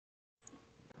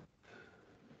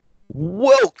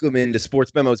Welcome into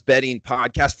Sports Memo's betting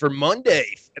podcast for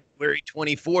Monday, February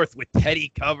 24th with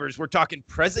Teddy Covers. We're talking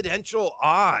presidential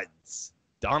odds.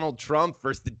 Donald Trump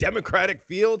versus the Democratic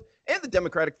field and the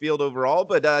Democratic field overall.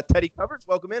 But Teddy Covers,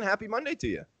 welcome in. Happy Monday to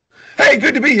you. Hey,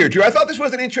 good to be here, Drew. I thought this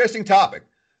was an interesting topic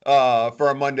for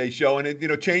our Monday show, and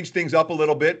it changed things up a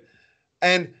little bit.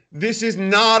 And this is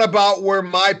not about where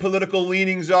my political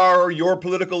leanings are or your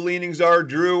political leanings are,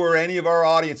 Drew, or any of our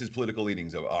audience's political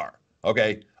leanings are.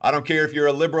 Okay, I don't care if you're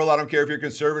a liberal. I don't care if you're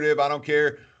conservative. I don't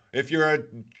care if you're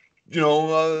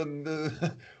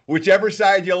whichever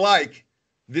side you like.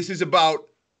 This is about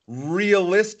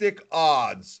realistic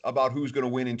odds about who's going to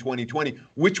win in 2020,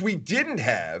 which we didn't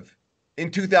have in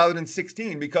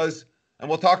 2016 because, and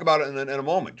we'll talk about it in a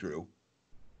moment, Drew,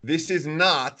 this is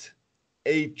not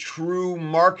a true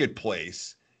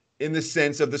marketplace in the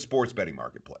sense of the sports betting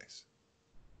marketplace.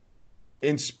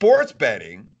 In sports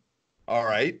betting, all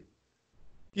right,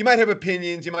 you might have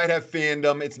opinions, you might have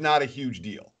fandom. It's not a huge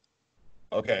deal.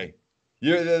 Okay.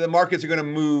 The markets are going to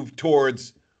move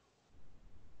towards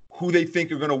who they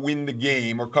think are going to win the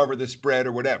game or cover the spread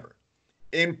or whatever.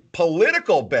 In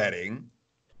political betting,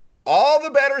 all the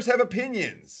bettors have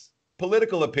opinions,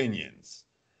 political opinions.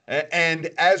 And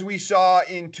as we saw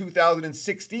in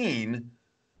 2016,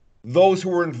 those who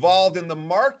were involved in the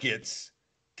markets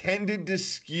tended to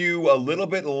skew a little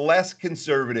bit less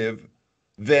conservative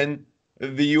than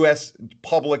the U.S.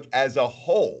 public as a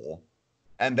whole.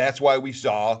 And that's why we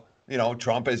saw,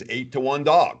 Trump as 8-1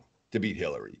 dog to beat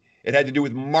Hillary. It had to do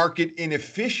with market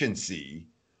inefficiency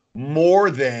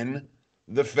more than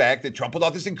the fact that Trump pulled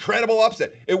off this incredible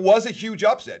upset. It was a huge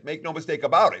upset, make no mistake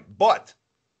about it. But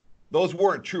those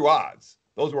weren't true odds.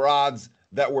 Those were odds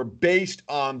that were based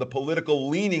on the political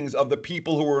leanings of the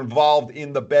people who were involved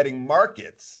in the betting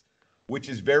markets, which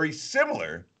is very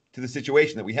similar to the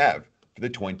situation that we have for the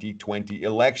 2020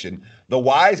 election. The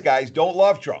wise guys don't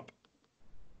love Trump,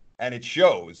 and it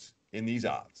shows in these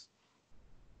odds.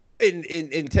 And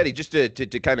Teddy, just to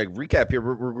kind of recap here,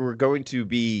 we're going to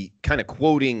be kind of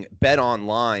quoting Bet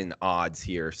Online odds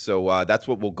here. So that's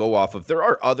what we'll go off of. There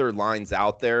are other lines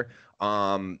out there,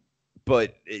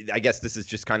 but I guess this is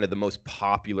just kind of the most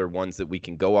popular ones that we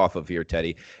can go off of here,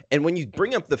 Teddy. And when you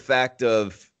bring up the fact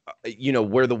of,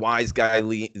 where the wise guy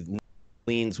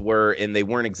leans were and they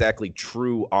weren't exactly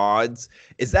true odds,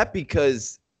 is that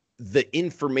because the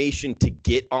information to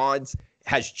get odds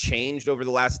has changed over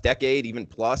the last decade, even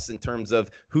plus, in terms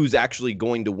of who's actually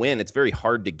going to win? It's very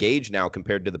hard to gauge now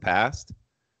compared to the past.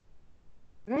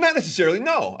 Not necessarily,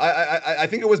 no. I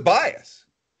think it was bias.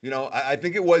 I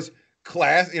think it was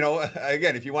class.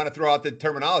 Again, if you want to throw out the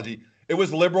terminology, it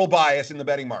was liberal bias in the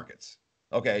betting markets.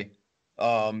 Okay,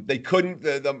 they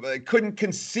couldn't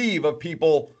conceive of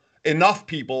enough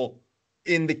people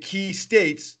in the key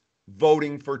states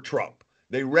voting for Trump.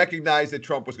 They recognized that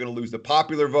Trump was going to lose the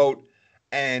popular vote.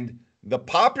 And the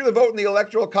popular vote and the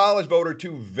electoral college vote are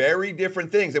two very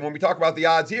different things. And when we talk about the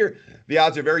odds here, the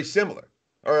odds are very similar.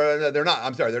 Or they're not.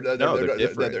 I'm sorry. They're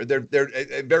different.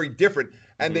 They're very different.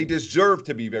 And they deserve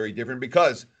to be very different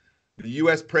because the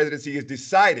U.S. presidency is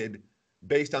decided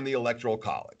based on the electoral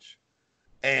college.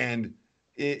 And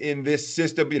in this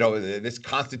system, this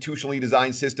constitutionally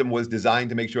designed system was designed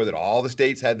to make sure that all the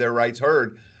states had their rights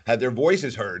heard, had their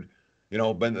voices heard,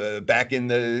 back in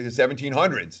the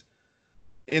 1700s.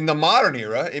 In the modern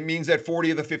era, it means that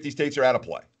 40 of the 50 states are out of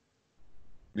play.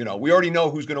 We already know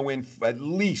who's going to win at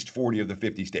least 40 of the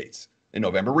 50 states in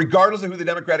November, regardless of who the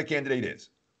Democratic candidate is.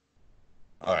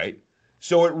 All right.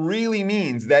 So it really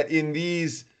means that in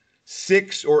these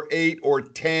 6 or 8 or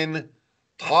 10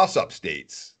 toss-up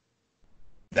states,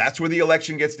 that's where the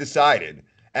election gets decided.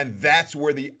 And that's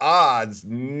where the odds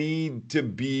need to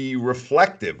be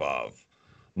reflective of.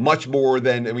 Much more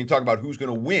than, and we talk about who's going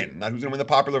to win, not who's going to win the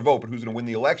popular vote, but who's going to win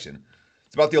the election.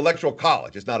 It's about the electoral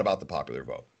college. It's not about the popular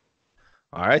vote.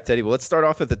 All right, Teddy. Well, let's start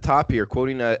off at the top here,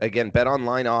 quoting, again, Bet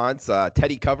Online odds.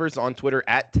 Teddy Covers on Twitter,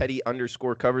 at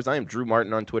Teddy_Covers. I am Drew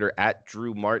Martin on Twitter, at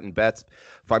DrewMartinBets.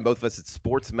 Find both of us at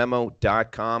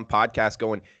sportsmemo.com. Podcast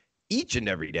going each and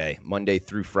every day, Monday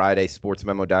through Friday,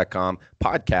 sportsmemo.com,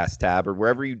 podcast tab, or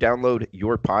wherever you download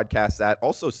your podcasts at.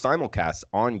 Also simulcast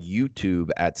on YouTube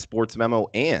at Sports Memo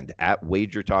and at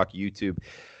Wager Talk YouTube.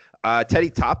 Teddy,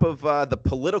 top of the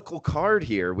political card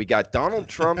here, we got Donald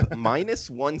Trump minus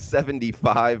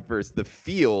 175 versus the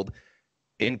field,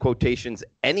 in quotations,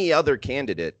 any other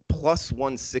candidate, plus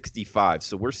 165.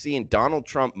 So we're seeing Donald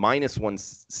Trump minus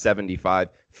 175,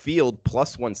 field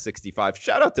plus 165.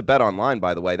 Shout out to Bet Online,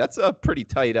 by the way. That's a pretty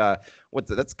tight,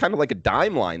 that's kind of like a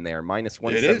dime line there, minus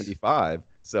 175.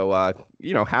 So,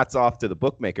 hats off to the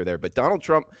bookmaker there. But Donald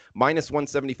Trump minus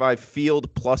 175,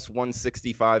 Field plus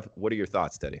 165. What are your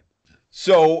thoughts, Teddy?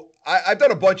 So I've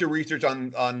done a bunch of research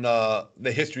on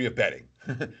the history of betting.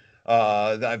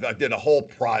 I did a whole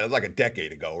like a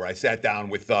decade ago, where I sat down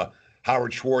with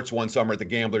Howard Schwartz one summer at the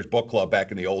Gamblers Book Club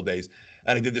back in the old days,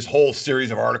 and I did this whole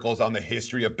series of articles on the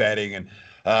history of betting and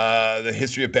the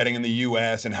history of betting in the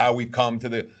U.S. and how we've come to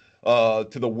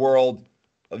the world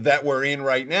that we're in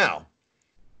right now.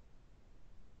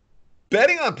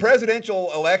 Betting on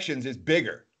presidential elections is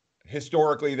bigger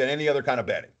historically than any other kind of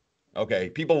betting. Okay,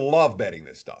 people love betting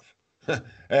this stuff.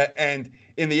 And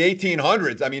in the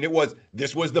 1800s, I mean,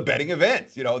 this was the betting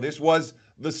event. This was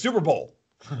the Super Bowl.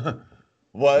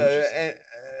 Well,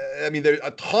 I mean, there's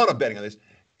a ton of betting on this.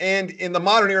 And in the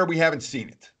modern era, we haven't seen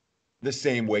it the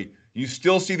same way. You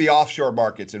still see the offshore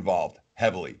markets involved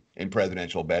heavily in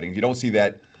presidential betting. You don't see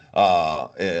that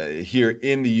here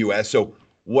in the U.S. So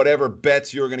whatever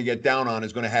bets you're going to get down on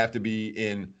is going to have to be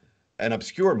in an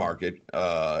obscure market,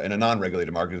 in a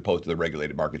non-regulated market, as opposed to the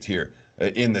regulated markets here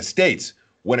in the States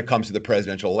when it comes to the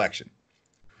presidential election.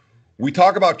 We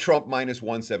talk about Trump minus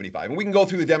 175, and we can go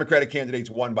through the Democratic candidates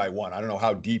one by one. I don't know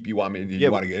how deep you want to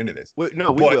get into this. We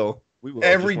will.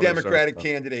 Every Democratic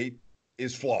candidate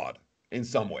is flawed in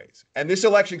some ways. And this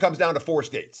election comes down to 4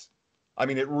 states. I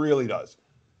mean, it really does.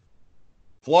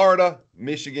 Florida,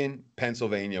 Michigan,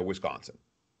 Pennsylvania, Wisconsin.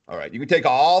 All right. You can take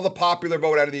all the popular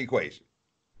vote out of the equation.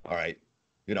 All right.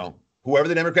 Whoever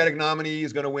the Democratic nominee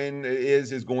is going to win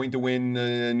is going to win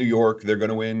New York. They're going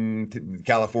to win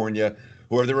California.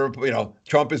 Whoever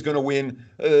Trump is going to win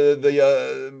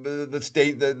the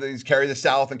state that carry the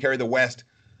South and carry the West.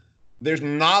 There's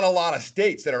not a lot of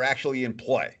states that are actually in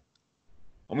play.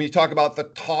 And when you talk about the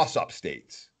toss-up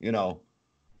states,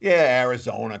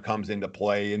 Arizona comes into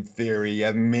play in theory. You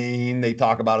have Maine, they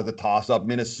talk about as a toss-up.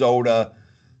 Minnesota,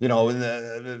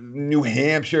 New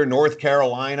Hampshire, North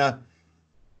Carolina.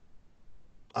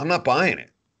 I'm not buying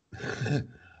it.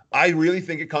 I really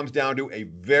think it comes down to a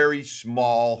very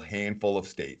small handful of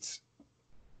states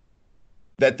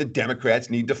that the Democrats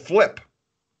need to flip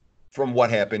from what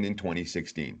happened in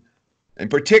 2016. In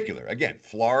particular, again,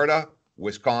 Florida,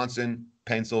 Wisconsin,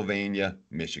 Pennsylvania,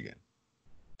 Michigan.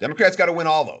 Democrats got to win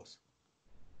all those.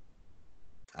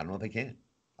 I don't know if they can.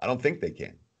 I don't think they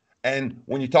can. And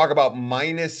when you talk about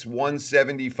minus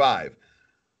 175,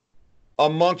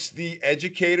 amongst the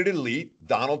educated elite,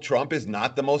 Donald Trump is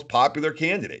not the most popular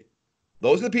candidate.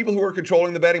 Those are the people who are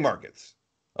controlling the betting markets,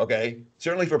 okay?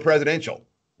 Certainly for presidential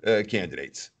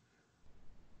candidates.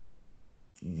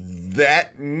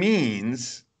 That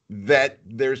means that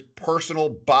there's personal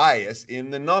bias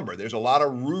in the number. There's a lot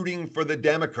of rooting for the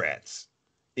Democrats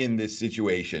in this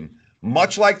situation,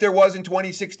 much like there was in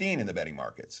 2016 in the betting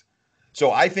markets.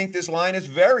 So I think this line is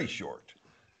very short.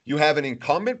 You have an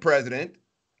incumbent president,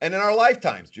 and in our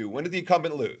lifetimes, Drew, when did the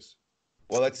incumbent lose?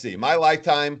 Well, let's see. My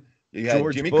lifetime, you had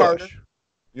George Jimmy Bush. Carter.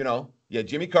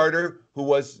 Jimmy Carter, who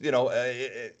was,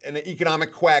 an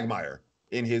economic quagmire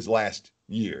in his last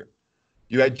year.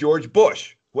 You had George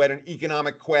Bush, who had an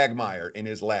economic quagmire in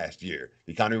his last year.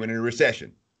 The economy went into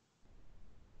recession.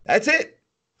 That's it.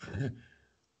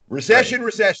 Recession.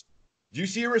 Do you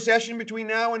see a recession between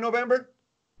now and November?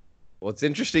 Well, it's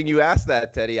interesting you asked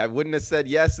that, Teddy. I wouldn't have said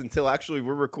yes until actually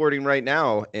we're recording right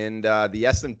now, and the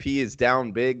S&P is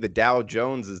down big. The Dow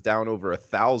Jones is down over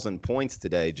 1,000 points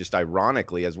today, just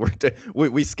ironically, as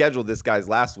we scheduled this guys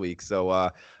last week.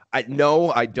 So I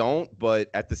don't, but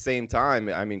at the same time,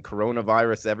 I mean,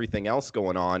 coronavirus, everything else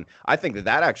going on, I think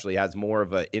that actually has more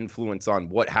of an influence on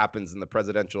what happens in the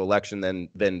presidential election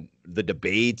than the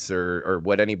debates or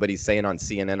what anybody's saying on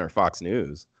CNN or Fox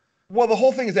News. Well, the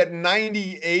whole thing is that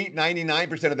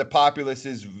 99% of the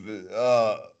populace's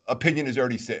opinion is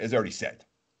already set.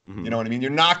 Mm-hmm. You know what I mean? You're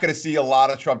not going to see a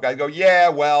lot of Trump guys go,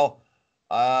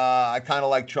 I kind of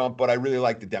like Trump, but I really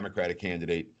like the Democratic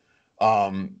candidate.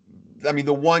 The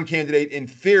one candidate in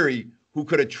theory who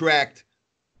could attract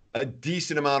a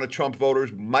decent amount of Trump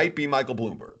voters might be Michael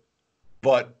Bloomberg.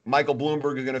 But Michael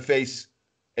Bloomberg is going to face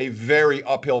a very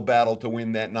uphill battle to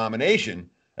win that nomination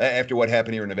after what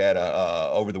happened here in Nevada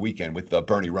over the weekend with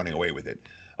Bernie running away with it.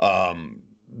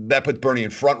 That puts Bernie in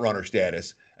front runner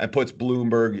status and puts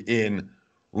Bloomberg in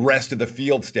rest of the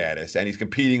field status. And he's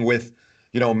competing with,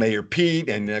 Mayor Pete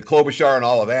and Klobuchar and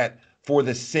all of that for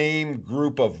the same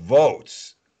group of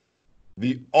votes.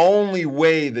 The only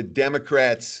way the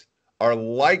Democrats are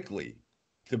likely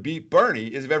to beat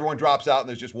Bernie is if everyone drops out and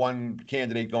there's just one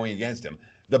candidate going against him.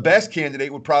 The best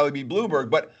candidate would probably be Bloomberg,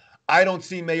 but I don't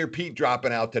see Mayor Pete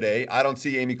dropping out today. I don't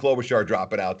see Amy Klobuchar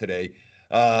dropping out today.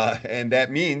 And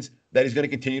that means that he's going to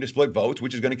continue to split votes,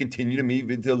 which is going to continue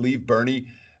to leave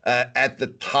Bernie at the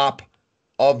top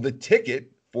of the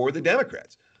ticket for the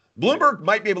Democrats. Bloomberg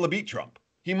might be able to beat Trump.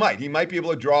 He might be able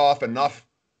to draw off enough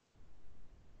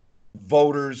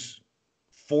voters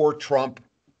for Trump,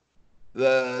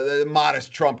 the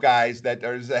modest Trump guys that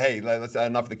are, hey, let's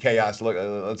enough of the chaos. Look,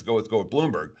 let's go with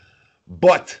Bloomberg.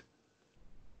 But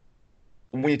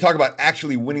when you talk about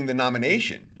actually winning the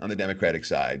nomination on the Democratic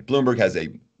side, Bloomberg has a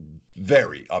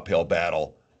very uphill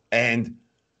battle. And,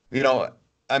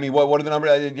 I mean, what are the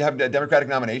numbers? You have Democratic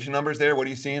nomination numbers there. What are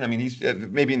you seeing? I mean, he's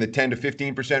maybe in the 10 to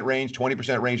 15% range,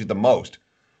 20% range at the most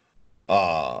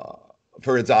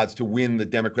for its odds to win the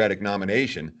Democratic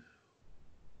nomination.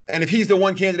 And if he's the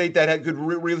one candidate that could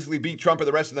realistically beat Trump, and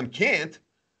the rest of them can't,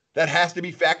 that has to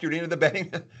be factored into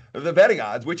the betting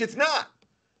odds, which it's not.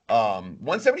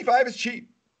 175 is cheap.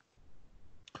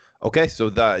 Okay, so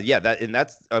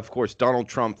that's of course Donald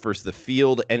Trump versus the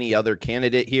field. Any other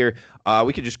candidate here?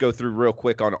 We could just go through real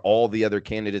quick on all the other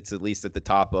candidates, at least at the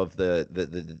top of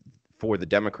the for the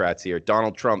Democrats here.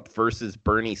 Donald Trump versus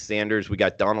Bernie Sanders. We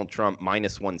got Donald Trump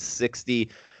minus 160,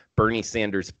 Bernie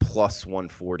Sanders plus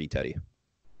 140. Teddy.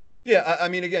 Yeah, I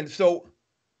mean, again, so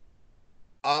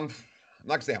I'm not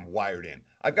gonna say I'm wired in.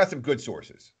 I've got some good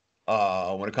sources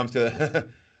when it comes to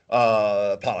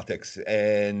politics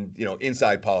and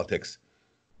inside politics,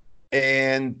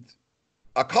 and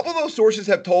a couple of those sources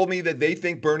have told me that they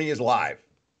think Bernie is live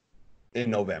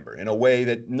in November in a way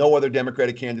that no other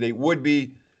Democratic candidate would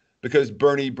be, because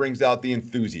Bernie brings out the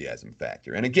enthusiasm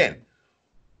factor. And again,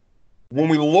 when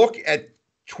we look at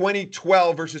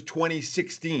 2012 versus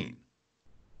 2016,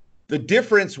 the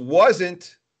difference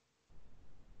wasn't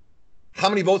how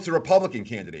many votes the Republican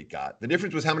candidate got. The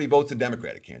difference was how many votes the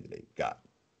Democratic candidate got.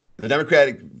 The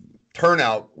Democratic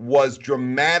turnout was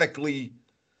dramatically,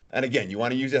 and again, you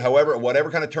want to use it whatever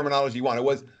kind of terminology you want.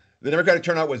 The Democratic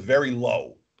turnout was very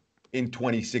low in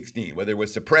 2016, whether it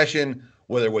was suppression,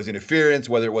 whether it was interference,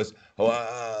 whether it was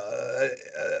a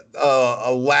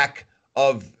lack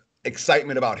of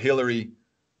excitement about Hillary.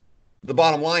 The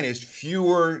bottom line is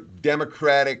fewer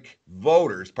Democratic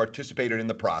voters participated in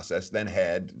the process than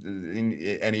had in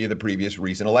any of the previous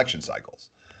recent election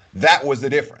cycles. That was the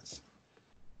difference.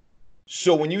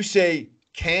 So when you say,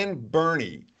 can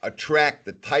Bernie attract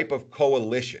the type of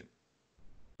coalition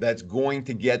that's going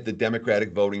to get the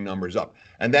Democratic voting numbers up?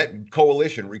 And that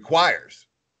coalition requires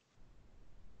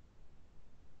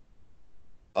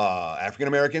African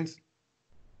Americans,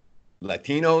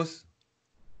 Latinos,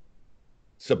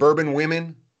 suburban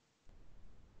women,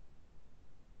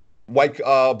 white,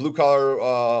 blue collar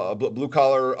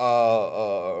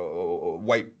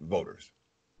white voters.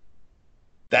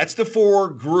 That's the four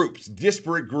groups,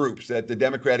 disparate groups, that the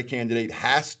Democratic candidate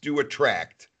has to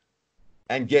attract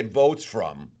and get votes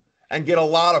from, and get a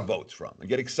lot of votes from, and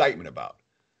get excitement about.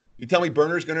 You tell me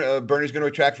Bernie's going to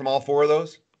attract from all four of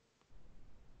those?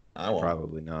 I won't.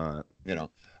 Probably not.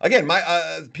 Again,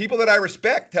 my people that I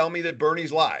respect tell me that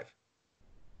Bernie's live.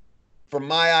 From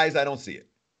my eyes, I don't see it.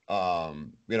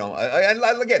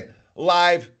 Again,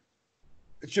 live.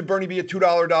 Should Bernie be a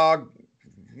 $2 dog?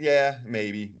 Yeah,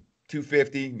 maybe.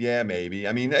 $2.50? Yeah, maybe.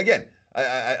 I mean, again,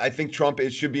 I think Trump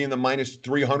should be in the minus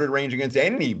 300 range against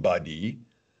anybody.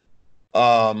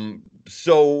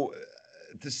 So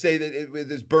to say that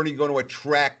is Bernie going to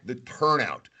attract the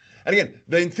turnout? And again,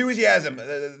 the enthusiasm,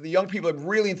 the young people are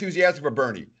really enthusiastic for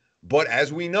Bernie. But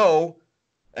as we know,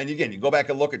 and again, you go back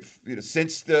and look at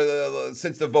since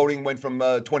the voting went from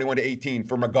 21 to 18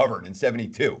 for McGovern in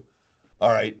 72.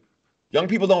 All right, young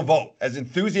people don't vote. As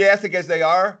enthusiastic as they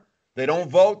are, they don't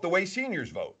vote the way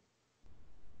seniors vote.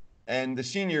 And the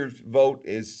seniors vote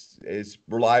is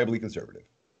reliably conservative.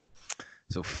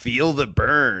 So feel the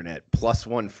burn at plus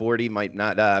 140 might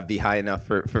not be high enough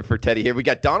for Teddy here. We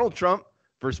got Donald Trump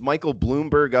versus Michael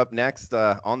Bloomberg up next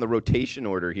on the rotation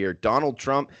order here. Donald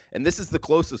Trump, and this is the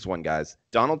closest one, guys.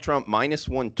 Donald Trump minus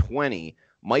 120,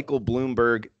 Michael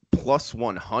Bloomberg plus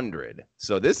 100.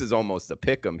 So this is almost a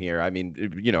pick 'em here. I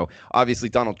mean, obviously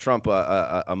Donald Trump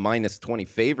a minus 20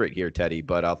 favorite here, Teddy,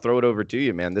 but I'll throw it over to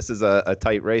you, man. This is a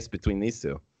tight race between these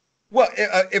two. Well,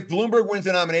 if Bloomberg wins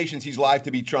the nominations, he's live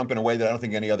to beat Trump in a way that I don't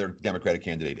think any other Democratic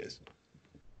candidate is.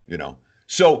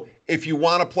 So if you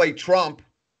want to play Trump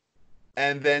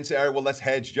and then say, all right, well, let's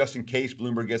hedge just in case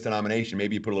Bloomberg gets the nomination,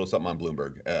 maybe you put a little something on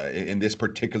Bloomberg in this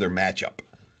particular matchup.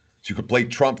 So you could play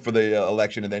Trump for the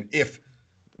election, and then if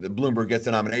the Bloomberg gets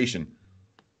the nomination,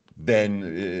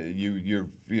 then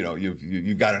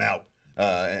you got an out,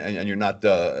 and you're not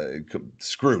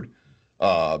screwed.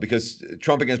 Because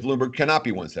Trump against Bloomberg cannot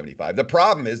be 175. The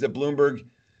problem is that Bloomberg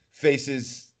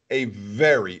faces a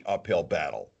very uphill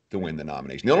battle to win the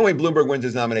nomination. The only way Bloomberg wins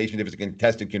his nomination is if it's a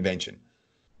contested convention.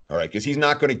 All right, because he's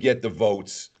not going to get the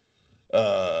votes.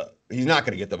 He's not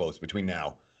going to get the votes between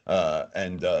now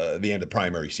and the end of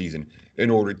primary season in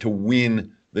order to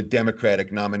win the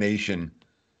Democratic nomination.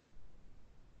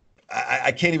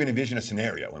 I can't even envision a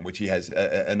scenario in which he has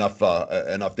enough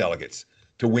delegates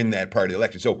to win that part of the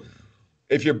election. So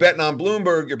if you're betting on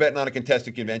Bloomberg, you're betting on a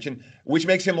contested convention, which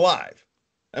makes him live.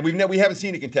 And we haven't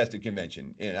seen a contested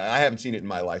convention. I haven't seen it in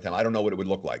my lifetime. I don't know what it would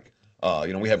look like.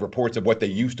 We have reports of what they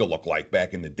used to look like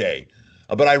back in the day.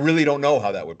 But I really don't know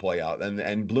how that would play out.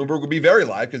 And Bloomberg would be very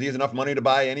live because he has enough money to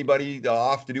buy anybody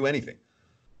off to do anything.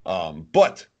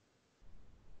 But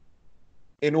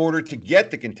in order to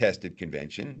get the contested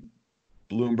convention,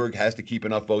 Bloomberg has to keep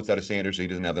enough votes out of Sanders so he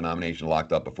doesn't have the nomination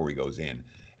locked up before he goes in.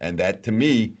 And that, to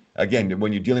me, again,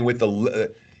 when you're dealing with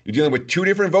you're dealing with two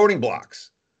different voting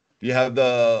blocks. You have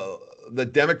the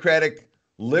Democratic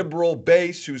liberal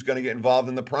base who's going to get involved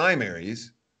in the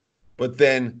primaries, but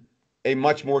then a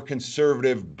much more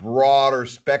conservative, broader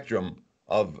spectrum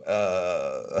of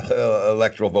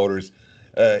electoral voters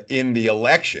in the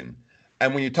election.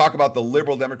 And when you talk about the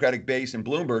liberal Democratic base in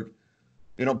Bloomberg,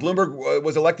 Bloomberg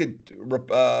was elected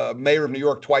mayor of New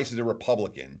York twice as a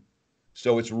Republican.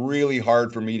 So it's really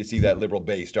hard for me to see that liberal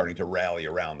base starting to rally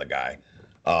around the guy,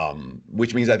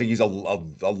 which means I think he's a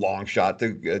long shot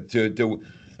to.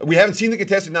 We haven't seen the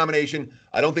contested nomination.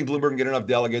 I don't think Bloomberg can get enough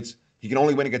delegates. He can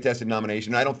only win a contested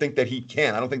nomination. I don't think that he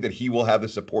can. I don't think that he will have the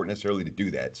support necessarily to do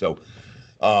that. So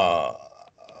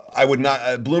I would not.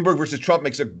 Bloomberg versus Trump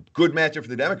makes a good matchup for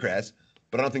the Democrats,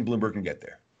 but I don't think Bloomberg can get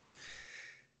there.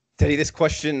 Teddy, this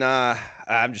question,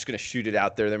 I'm just going to shoot it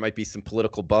out there. There might be some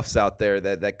political buffs out there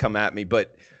that come at me,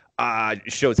 but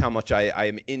it shows how much I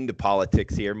am into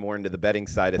politics here, more into the betting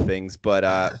side of things.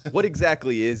 But what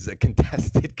exactly is a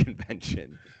contested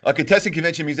convention? A contested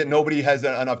convention means that nobody has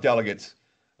enough delegates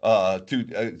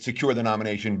to secure the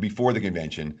nomination before the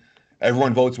convention.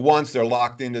 Everyone votes once. They're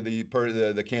locked into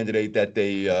the candidate that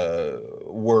they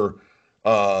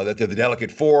that they're the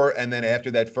delegate for. And then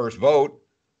after that first vote,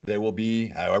 there will be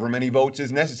however many votes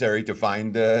is necessary to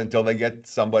find until they get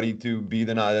somebody to be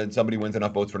somebody wins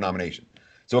enough votes for nomination.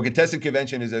 So a contested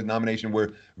convention is a nomination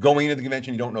where going into the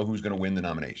convention, you don't know who's going to win the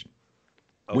nomination,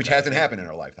 which hasn't happened in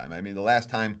our lifetime. I mean, the last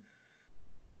time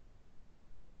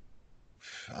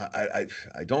I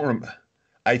don't remember.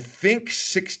 I think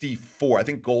 64. I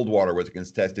think Goldwater was a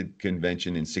contested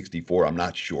convention in 64. I'm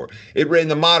not sure. In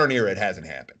the modern era, it hasn't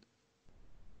happened.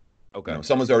 Okay.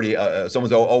 Someone's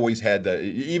always had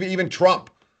even Trump,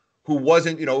 who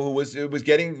wasn't, who was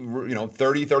getting,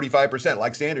 30-35%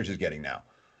 like Sanders is getting now.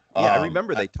 Yeah, I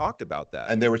remember they talked about that.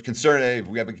 And there was concern if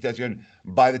we have a contested.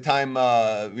 By the time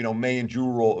May and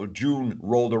June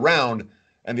rolled around,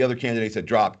 and the other candidates had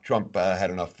dropped, Trump had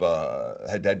enough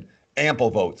had ample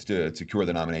votes to secure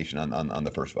the nomination on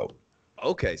the first vote.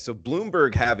 Okay, so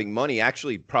Bloomberg having money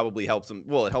actually probably helps him.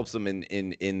 Well, it helps him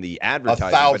in the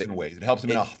advertising. 1,000 ways. It helps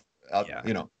him Yeah.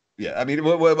 I mean,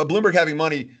 Bloomberg having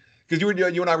money, because you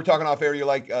and I were talking off air. You're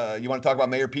like, you want to talk about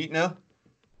Mayor Pete now?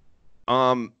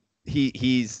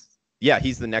 He's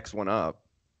the next one up.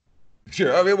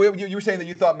 Sure. I mean, you were saying that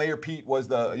you thought Mayor Pete was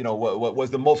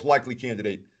was the most likely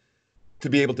candidate to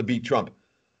be able to beat Trump.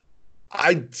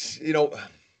 I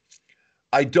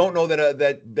don't know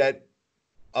that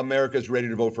America's ready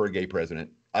to vote for a gay president.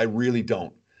 I really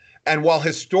don't. And while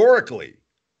historically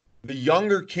the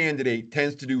younger candidate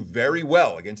tends to do very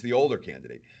well against the older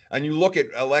candidate, and you look at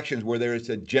elections where there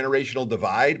is a generational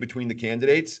divide between the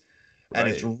candidates, and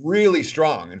it's really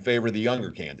strong in favor of the younger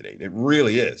candidate. It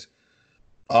really is.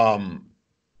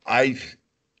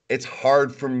 It's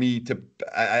hard for me to.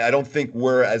 I don't think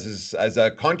we're as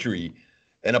a country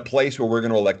in a place where we're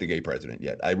going to elect a gay president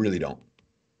yet. I really don't.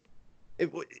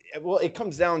 It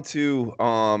comes down to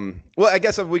I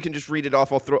guess we can just read it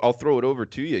off. I'll throw it over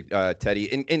to you,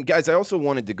 Teddy. And guys, I also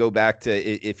wanted to go back to,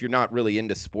 if you're not really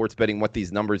into sports betting, what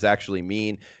these numbers actually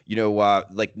mean.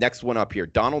 Like next one up here,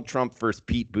 Donald Trump versus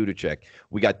Pete Buttigieg.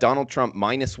 We got Donald Trump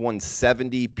minus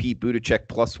 170, Pete Buttigieg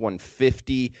plus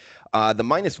 150. The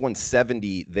minus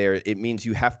 170 there, it means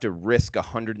you have to risk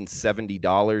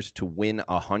 $170 to win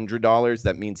 $100.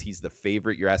 That means he's the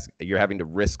favorite. You're having to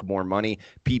risk more money.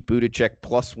 Pete Buttigieg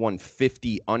plus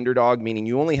 150 underdog, meaning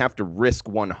you only have to risk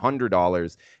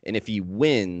 $100, and if he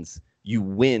wins, you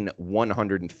win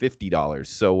 $150.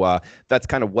 So that's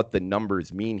kind of what the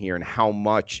numbers mean here and how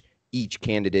much each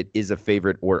candidate is a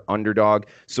favorite or underdog.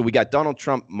 So we got Donald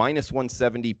Trump minus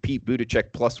 170, Pete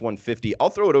Buttigieg plus 150. I'll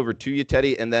throw it over to you,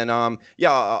 Teddy, and then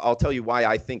I'll tell you why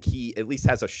I think he at least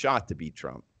has a shot to beat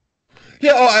Trump.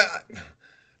 Yeah,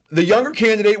 the younger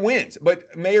candidate wins,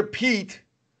 but Mayor Pete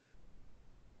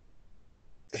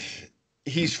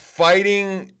he's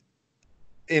fighting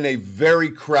in a very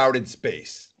crowded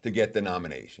space to get the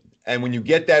nomination. And when you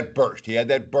get that burst, he had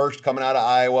that burst coming out of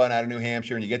Iowa and out of New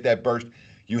Hampshire, and you get that burst,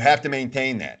 you have to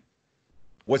maintain that.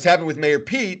 What's happened with Mayor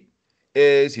Pete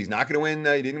is he's not going to win.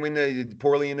 He didn't win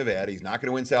poorly in Nevada. He's not going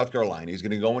to win South Carolina. He's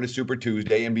going to go into Super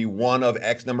Tuesday and be one of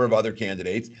X number of other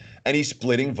candidates. And he's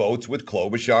splitting votes with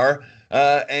Klobuchar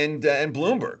and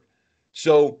Bloomberg.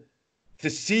 So to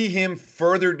see him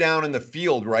further down in the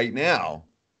field right now,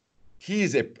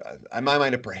 he's in my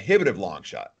mind, a prohibitive long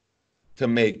shot to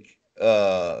make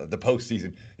the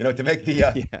postseason. To make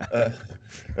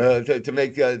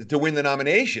the to win the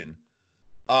nomination.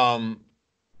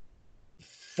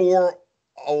 For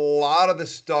a lot of the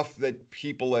stuff that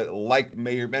people like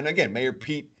Mayor, and again, Mayor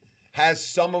Pete has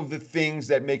some of the things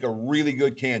that make a really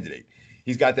good candidate.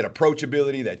 He's got that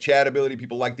approachability, that chatability.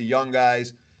 People like the young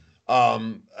guys.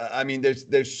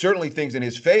 There's certainly things in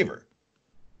his favor,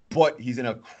 but he's in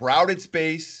a crowded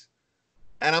space.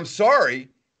 And I'm sorry,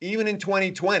 even in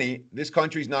 2020, this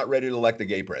country's not ready to elect a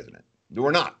gay president.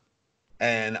 We're not.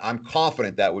 And I'm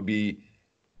confident that would be,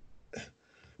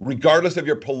 regardless of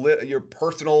your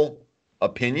personal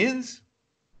opinions,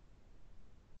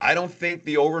 I don't think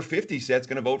the over 50 set's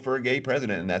going to vote for a gay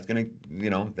president. And that's going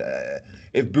to,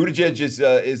 if Buttigieg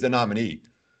is the nominee,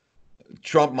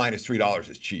 Trump minus $3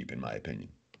 is cheap, in my opinion.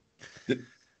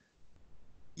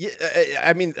 Yeah,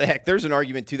 I mean, heck, there's an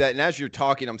argument to that. And as you're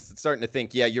talking, I'm starting to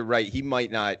think, yeah, you're right. He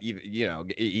might not even,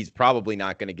 he's probably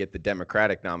not going to get the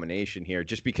Democratic nomination here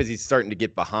just because he's starting to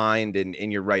get behind.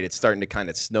 And you're right, it's starting to kind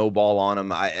of snowball on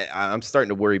him. I'm starting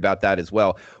to worry about that as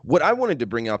well. What I wanted to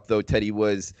bring up, though, Teddy,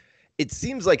 was it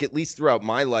seems like, at least throughout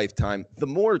my lifetime, the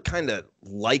more kind of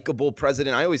likable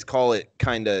president, I always call it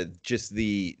kind of just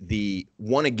the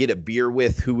want to get a beer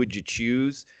with, who would you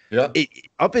choose? Yeah.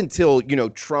 Up until,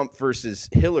 Trump versus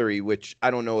Hillary, which I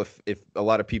don't know if a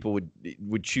lot of people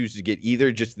would choose to get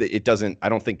either. Just that it doesn't. I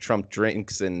don't think Trump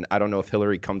drinks, and I don't know if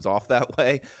Hillary comes off that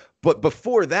way. But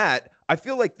before that, I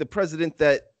feel like the president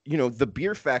that, the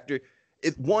beer factor,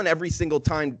 it won every single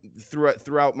time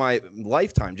throughout my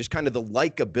lifetime, just kind of the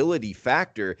likability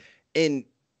factor. And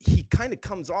he kind of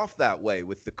comes off that way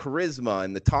with the charisma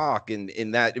and the talk and in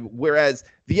that, whereas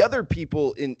the other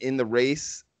people in the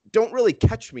race don't really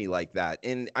catch me like that.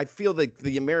 And I feel like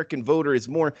the American voter is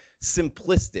more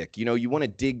simplistic. You want to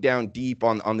dig down deep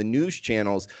on the news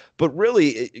channels, but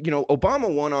really,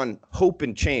 Obama won on hope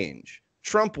and change.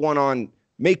 Trump won on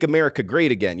make America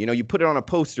great again. You put it on a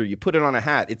poster, you put it on a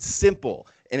hat. It's simple,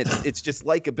 and it's just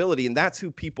likability, and that's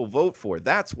who people vote for.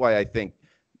 That's why I think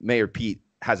Mayor Pete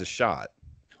has a shot.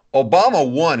 Obama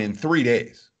won in 3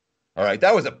 days. All right,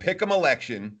 that was a pick-em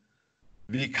election.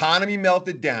 The economy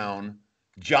melted down.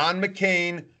 John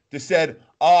McCain just said,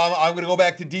 I'm going to go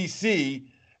back to D.C.,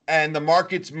 and the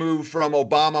markets moved from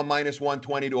Obama minus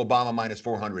 120 to Obama minus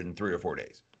 400 in 3 or 4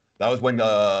 days. That was when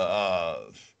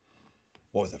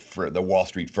what was the Wall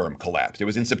Street firm collapsed. It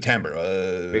was in September.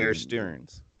 Bear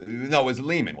Stearns. No, it was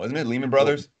Lehman, wasn't it? Lehman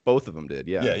Brothers? Both of them did,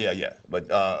 yeah. Yeah. But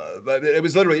it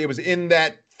was in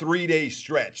that 3-day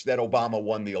stretch that Obama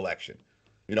won the election.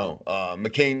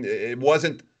 McCain, it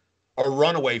wasn't a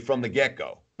runaway from the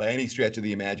get-go by any stretch of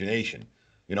the imagination.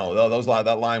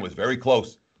 That line was very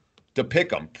close to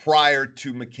pick 'em prior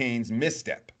to McCain's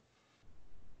misstep.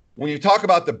 When you talk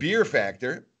about the beer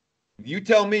factor, you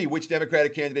tell me which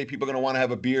Democratic candidate people are going to want to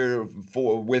have a beer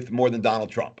with more than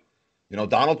Donald Trump.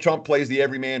 Donald Trump plays the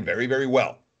everyman very, very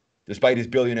well, despite his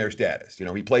billionaire status.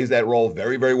 He plays that role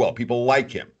very, very well. People like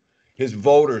him. His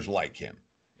voters like him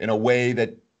in a way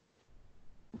that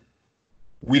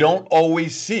we don't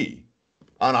always see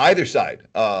on either side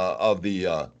of the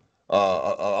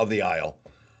aisle.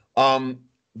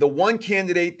 The one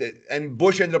candidate and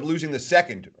Bush ended up losing the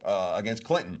second against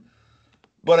Clinton.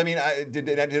 But I mean, I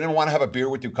didn't want to have a beer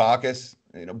with Dukakis.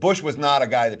 Bush was not a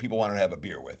guy that people wanted to have a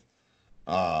beer with.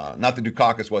 Not that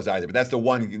Dukakis was either, but that's the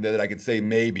one that I could say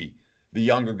maybe the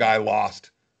younger guy lost,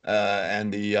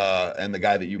 and the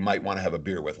guy that you might want to have a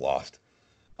beer with lost.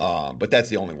 But that's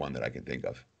the only one that I can think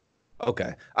of.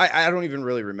 Okay, I don't even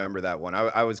really remember that one.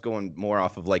 I was going more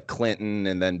off of like Clinton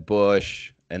and then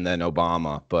Bush and then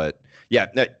Obama. But yeah,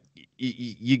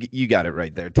 you got it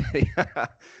right there, Teddy.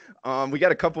 We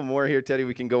got a couple more here, Teddy.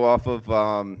 We can go off of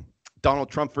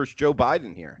Donald Trump versus Joe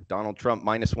Biden here. Donald Trump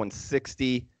minus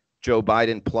 160, Joe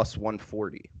Biden plus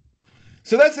 140.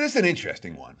 So that's an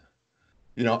interesting one,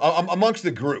 amongst the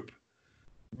group,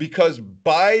 because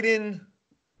Biden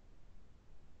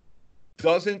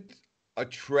doesn't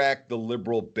attract the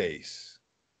liberal base,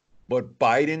 but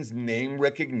Biden's name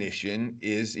recognition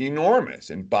is enormous.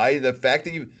 And by the fact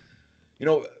that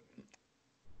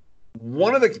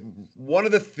one of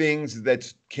the things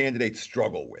that candidates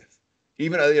struggle with,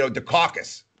 even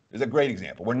Dukakis is a great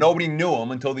example where nobody knew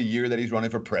him until the year that he's running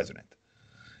for president.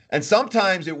 And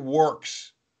sometimes it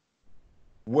works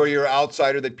where you're an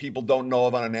outsider that people don't know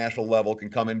of on a national level can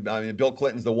come in. I mean, Bill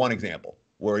Clinton's the one example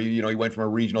where he went from a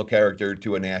regional character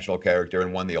to a national character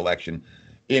and won the election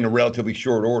in a relatively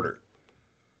short order.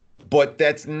 But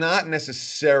that's not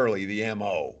necessarily the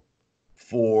MO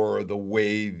for the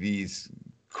way these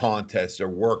contests are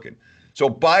working. So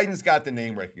Biden's got the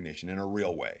name recognition in a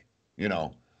real way,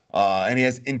 and he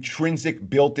has intrinsic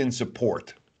built-in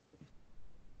support.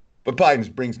 But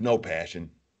Biden brings no passion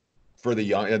for the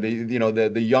young.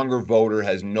 The younger voter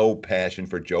has no passion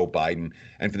for Joe Biden,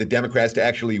 and for the Democrats to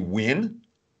actually win,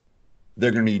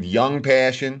 they're going to need young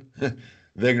passion.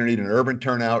 They're going to need an urban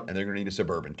turnout, and they're going to need a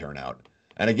suburban turnout.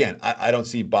 And again, I don't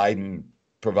see Biden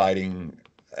providing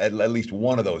at least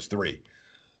one of those three.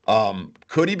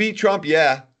 Could he beat Trump?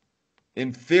 Yeah,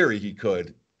 in theory he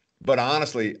could. But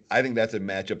honestly, I think that's a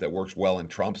matchup that works well in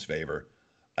Trump's favor.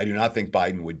 I do not think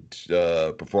Biden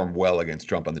would perform well against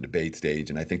Trump on the debate stage.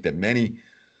 And I think that many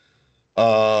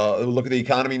look at the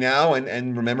economy now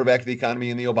and remember back to the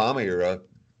economy in the Obama era.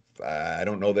 I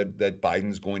don't know that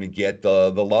Biden's going to get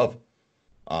the love.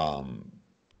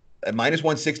 At minus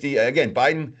 160, again,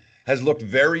 Biden has looked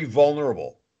very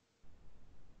vulnerable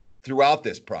throughout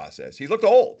this process. He looked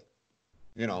old.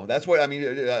 That's what I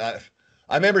mean.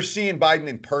 I remember seeing Biden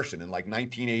in person in like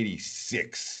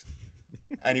 1986,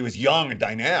 and he was young and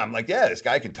dynamic. I'm like, yeah, this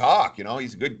guy can talk.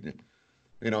 He's good.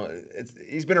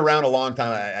 He's been around a long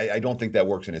time. I don't think that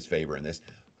works in his favor in this.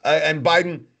 And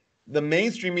Biden, the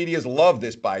mainstream media's love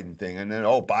this Biden thing, and then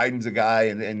Biden's a guy,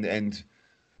 and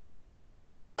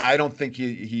I don't think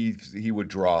he would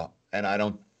draw, and I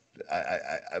don't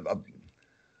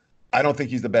think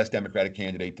he's the best Democratic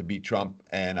candidate to beat Trump.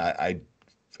 And I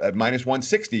at minus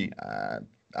 160,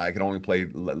 I can only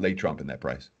lay Trump in that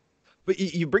price. But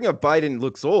you bring up Biden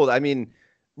looks old. I mean,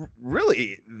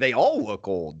 really, they all look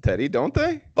old, Teddy, don't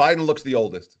they? Biden looks the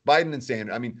oldest. Biden and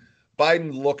Sanders. I mean,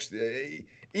 Biden looks,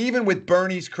 even with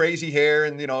Bernie's crazy hair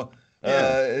and,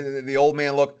 the old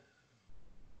man look,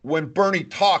 when Bernie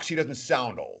talks, he doesn't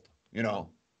sound old.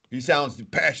 He sounds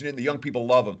passionate and the young people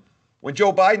love him. When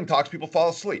Joe Biden talks, people fall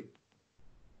asleep.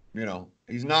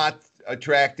 He's not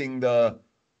attracting the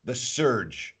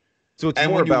surge. So it's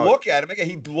and more when about, you look at him, again,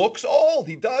 he looks old.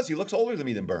 He does. He looks older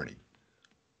than Bernie.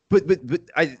 But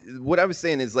what I was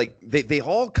saying is like they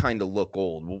all kind of look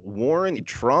old. Warren,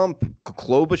 Trump,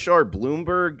 Klobuchar,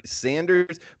 Bloomberg,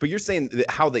 Sanders. But you're saying that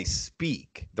how they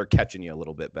speak, they're catching you a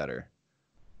little bit better.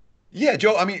 Yeah,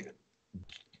 Joe. I mean,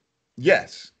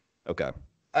 yes. Okay.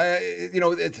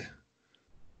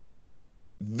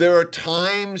 There are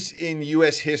times in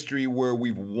U.S. history where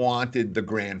we've wanted the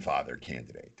grandfather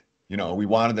candidate. We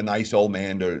wanted the nice old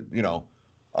man to,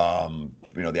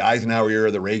 the Eisenhower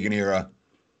era, the Reagan era.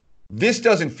 This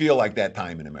doesn't feel like that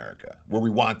time in America where we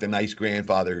want the nice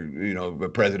grandfather,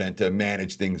 president to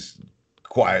manage things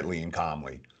quietly and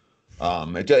calmly.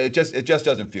 It just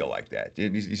doesn't feel like that.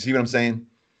 You see what I'm saying?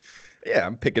 Yeah,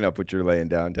 I'm picking up what you're laying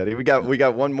down, Teddy. We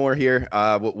got one more here.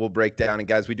 We'll break down. And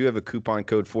guys, we do have a coupon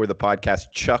code for the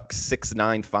podcast,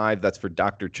 Chuck695. That's for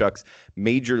Dr. Chuck's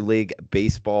Major League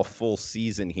Baseball full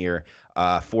season here.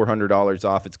 $400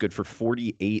 off. It's good for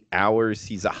 48 hours.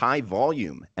 He's a high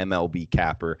volume MLB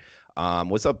capper.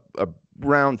 Was up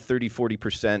around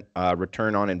 30-40%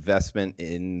 return on investment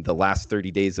in the last 30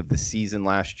 days of the season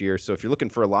last year. So if you're looking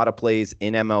for a lot of plays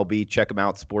in MLB, check him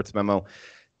out, sportsmemo.com.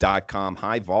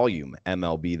 High volume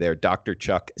MLB there. Dr.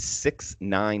 Chuck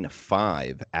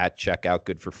 695 at checkout.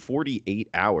 Good for 48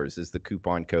 hours is the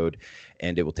coupon code,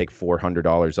 and it will take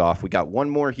 $400 off. We got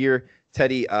one more here,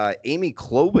 Teddy. Amy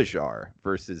Klobuchar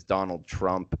versus Donald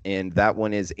Trump, and that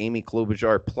one is Amy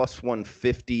Klobuchar plus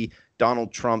 150,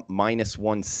 Donald Trump minus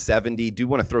 170. Do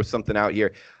want to throw something out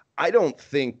here. I don't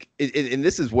think, and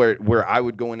this is where I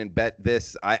would go in and bet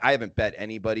this. I haven't bet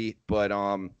anybody, but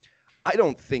I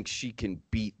don't think she can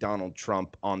beat Donald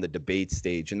Trump on the debate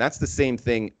stage. And that's the same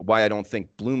thing why I don't think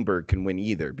Bloomberg can win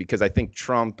either, because I think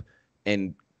Trump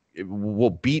will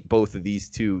beat both of these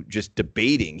two just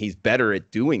debating. He's better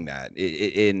at doing that.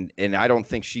 And I don't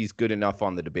think she's good enough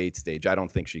on the debate stage. I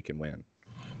don't think she can win.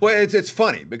 Well, it's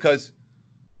funny because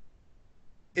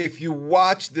if you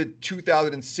watch the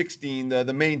 2016,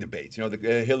 the main debates,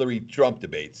 the Hillary-Trump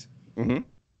debates, mm-hmm.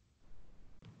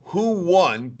 Who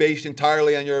won based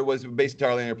entirely on your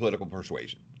political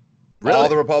persuasion. Really? All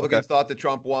the Republicans thought that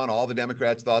Trump won. All the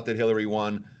Democrats thought that Hillary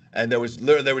won. And there were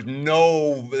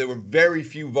very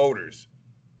few voters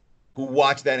who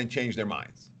watched that and changed their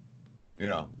minds.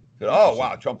 Said, oh,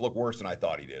 wow, Trump looked worse than I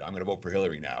thought he did. I'm going to vote for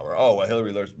Hillary now. Or, oh, well,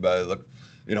 Hillary looked,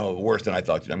 worse than I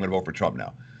thought. I'm going to vote for Trump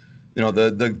now.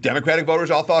 The Democratic voters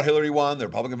all thought Hillary won. The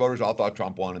Republican voters all thought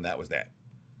Trump won, and that was that.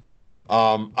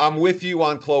 I'm with you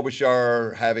on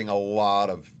Klobuchar having a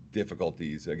lot of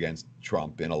difficulties against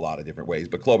Trump in a lot of different ways,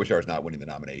 but Klobuchar is not winning the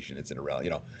nomination. It's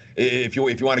irrelevant. If you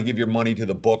want to give your money to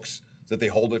the books so that they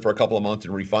hold it for a couple of months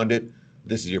and refund it,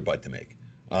 this is your butt to make.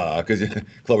 Because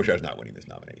Klobuchar is not winning this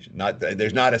nomination.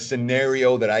 There's not a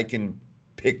scenario that I can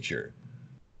picture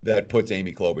that puts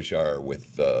Amy Klobuchar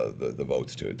with the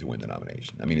votes to win the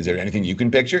nomination. I mean, is there anything you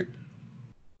can picture?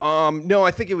 No,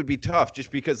 I think it would be tough just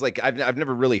because like I've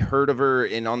never really heard of her,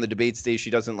 and on the debate stage she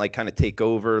doesn't like kind of take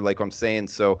over like I'm saying.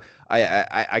 So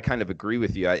I kind of agree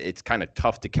with you. It's kind of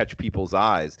tough to catch people's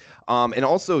eyes. And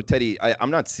also Teddy,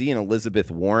 I'm not seeing Elizabeth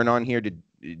Warren on here.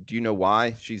 Do you know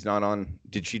why she's not on?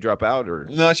 Did she drop out or?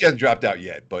 No, she hasn't dropped out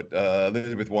yet. But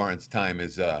Elizabeth Warren's time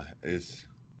is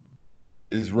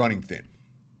running thin.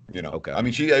 Okay. I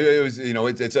mean,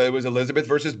 it was Elizabeth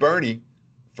versus Bernie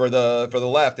for the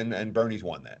left, and Bernie's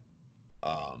won that.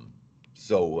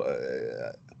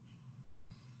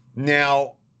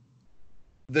 Now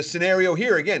the scenario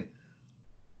here again.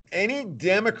 Any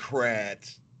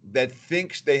Democrat that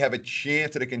thinks they have a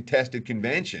chance at a contested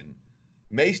convention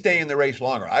may stay in the race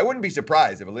longer. I wouldn't be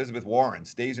surprised if Elizabeth Warren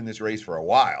stays in this race for a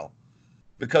while,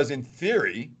 because in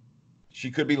theory, she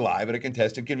could be live at a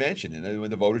contested convention. And when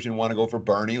the voters didn't want to go for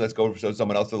Bernie, let's go for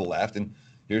someone else to the left. And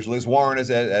here's Liz Warren as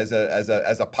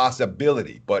a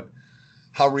possibility. But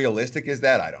how realistic is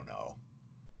that? I don't know.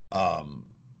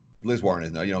 Liz Warren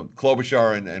is no.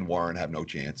 Klobuchar and Warren have no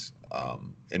chance,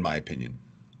 in my opinion,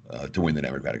 to win the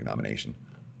Democratic nomination.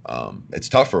 It's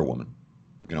tough for a woman.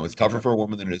 It's tougher for a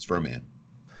woman than it is for a man.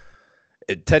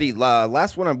 Teddy,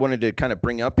 last one I wanted to kind of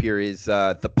bring up here is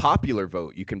the popular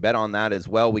vote. You can bet on that as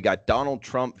well. We got Donald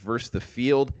Trump versus the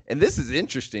field. And this is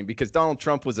interesting because Donald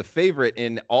Trump was a favorite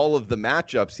in all of the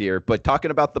matchups here. But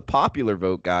talking about the popular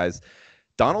vote, guys,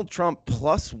 Donald Trump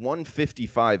plus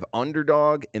 155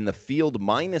 underdog, in the field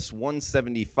minus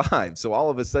 175. So all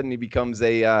of a sudden he becomes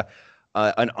an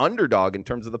underdog in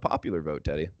terms of the popular vote,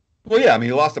 Teddy. Well, yeah. I mean,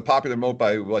 he lost the popular vote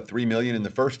by, 3 million in the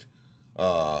first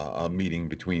meeting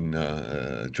between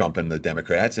Trump and the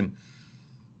Democrats. And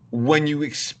when you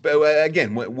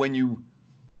when you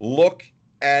look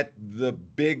at the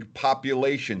big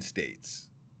population states,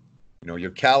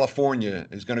 your California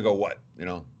is going to go what?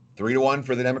 3-1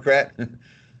 for the Democrat.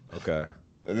 Okay.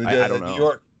 I don't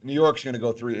know. New York's going to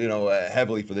go through,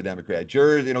 heavily for the Democrat.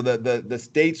 Jersey, the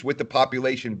states with the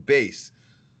population base,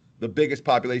 the biggest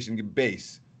population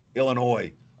base,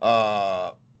 Illinois,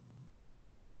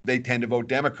 they tend to vote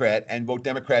Democrat and vote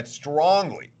Democrat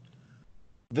strongly.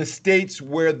 The states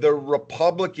where the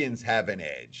Republicans have an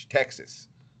edge, Texas,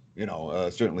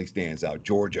 certainly stands out.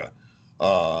 Georgia,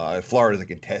 Florida's a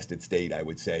contested state, I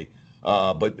would say,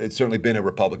 but it's certainly been a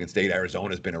Republican state.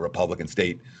 Arizona's been a Republican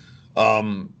state.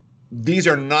 These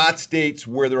are not states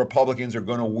where the Republicans are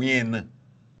going to win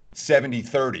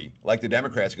 70-30, like the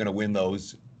Democrats are going to win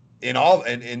those in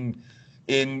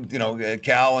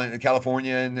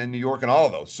California and New York and all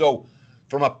of those. So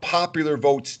from a popular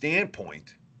vote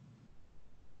standpoint,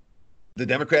 the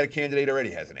Democratic candidate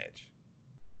already has an edge.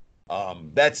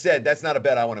 That said, that's not a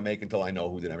bet I want to make until I know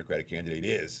who the Democratic candidate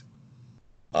is.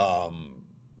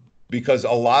 Because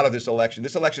a lot of this election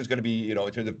is going to be, in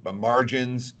terms of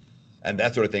margins and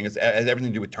that sort of thing, it has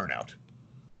everything to do with turnout.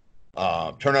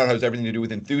 Turnout has everything to do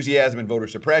with enthusiasm and voter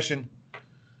suppression.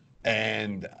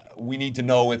 And we need to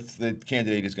know if the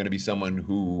candidate is going to be someone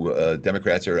who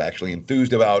Democrats are actually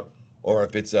enthused about, or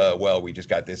if it's, we just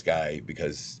got this guy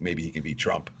because maybe he can beat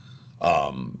Trump.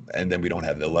 And then we don't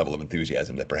have the level of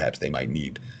enthusiasm that perhaps they might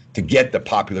need to get the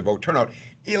popular vote turnout.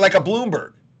 Like a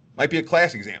Bloomberg might be a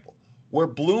classic example, where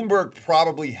Bloomberg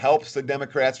probably helps the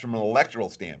Democrats from an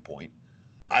electoral standpoint.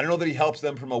 I don't know that he helps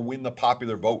them from a win the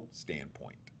popular vote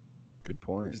standpoint. Good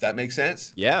point. Does that make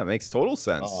sense? Yeah, it makes total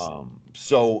sense.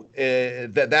 So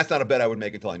that's not a bet I would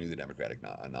make until I knew the Democratic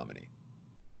nominee.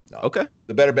 No. Okay.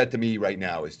 The better bet to me right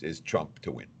now is Trump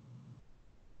to win.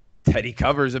 Teddy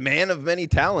Covers, a man of many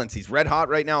talents. He's red hot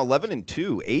right now,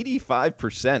 11-2,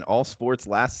 85% all sports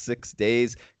last 6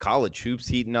 days. College hoops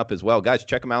heating up as well. Guys,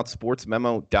 check him out,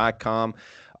 sportsmemo.com.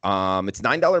 It's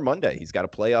 $9 Monday. He's got a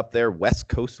play up there, West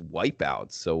Coast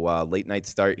Wipeouts. So late night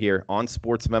start here on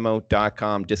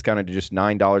sportsmemo.com, discounted to just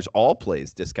 $9. All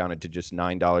plays discounted to just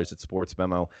 $9 at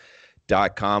sportsmemo.com.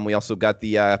 We also got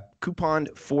the coupon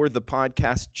for the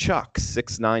podcast, Chuck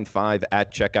 695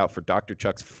 at checkout for Dr.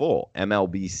 Chuck's full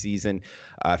MLB season.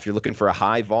 If you're looking for a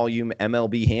high volume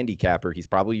MLB handicapper, he's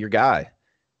probably your guy.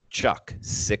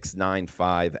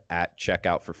 Chuck695 at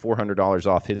checkout for $400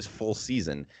 off his full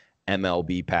season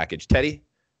MLB package. Teddy,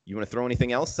 you want to throw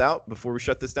anything else out before we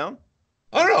shut this down?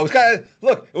 I don't know. It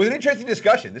was it was an interesting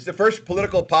discussion. This is the first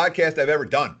political podcast I've ever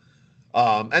done.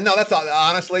 And no, that's not,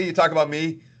 honestly, you talk about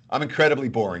me, I'm incredibly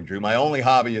boring, Drew. My only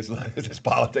hobby is this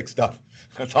politics stuff.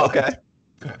 That's all. Okay.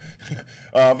 But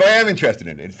I am interested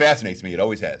in it. It fascinates me. It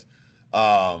always has.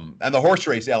 And the horse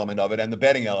race element of it and the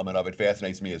betting element of it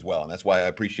fascinates me as well. And that's why I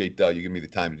appreciate you giving me the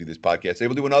time to do this podcast.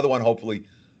 We'll do another one, hopefully,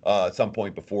 at some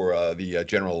point before the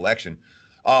general election.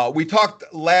 We talked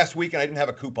last week, and I didn't have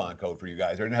a coupon code for you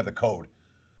guys. I didn't have the code.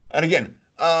 And again,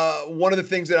 one of the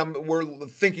things that we're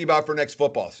thinking about for next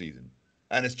football season,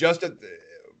 and it's just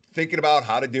thinking about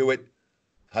how to do it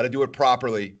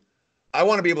properly. I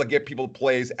want to be able to get people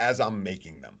plays as I'm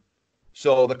making them.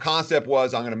 So the concept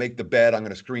was I'm going to make the bet, I'm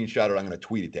going to screenshot it, I'm going to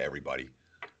tweet it to everybody.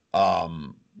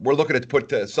 We're looking to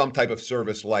put some type of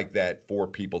service like that for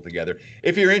people together.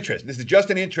 If you're interested, this is just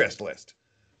an interest list.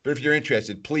 But if you're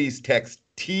interested, please text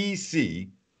TC,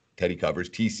 Teddy Covers,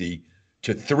 TC,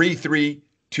 to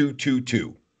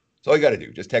 33222. That's all you got to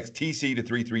do. Just text TC to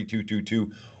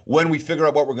 33222. When we figure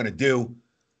out what we're going to do,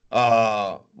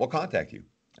 we'll contact you.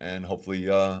 And hopefully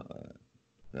it'll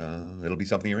be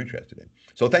something you're interested in.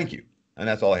 So thank you. And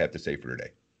that's all I have to say for today.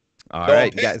 All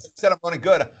right, guys. Said I'm running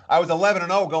good. I was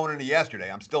 11-0 going into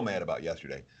yesterday. I'm still mad about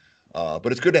yesterday. But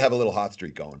it's good to have a little hot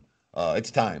streak going.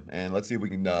 It's time. And let's see if we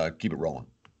can keep it rolling.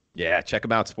 Yeah, check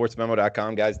them out,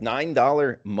 sportsmemo.com, guys.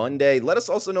 $9 Monday. Let us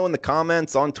also know in the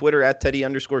comments on Twitter at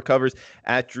Teddy_covers,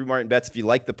 at Drew Martin Bets, if you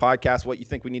like the podcast, what you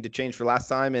think we need to change for last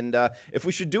time, and if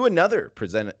we should do another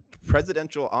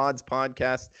presidential odds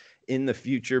podcast in the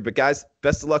future. But guys,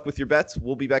 best of luck with your bets.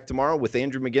 We'll be back tomorrow with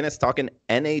Andrew McGinnis talking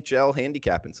NHL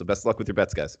handicapping. So best of luck with your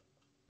bets, guys.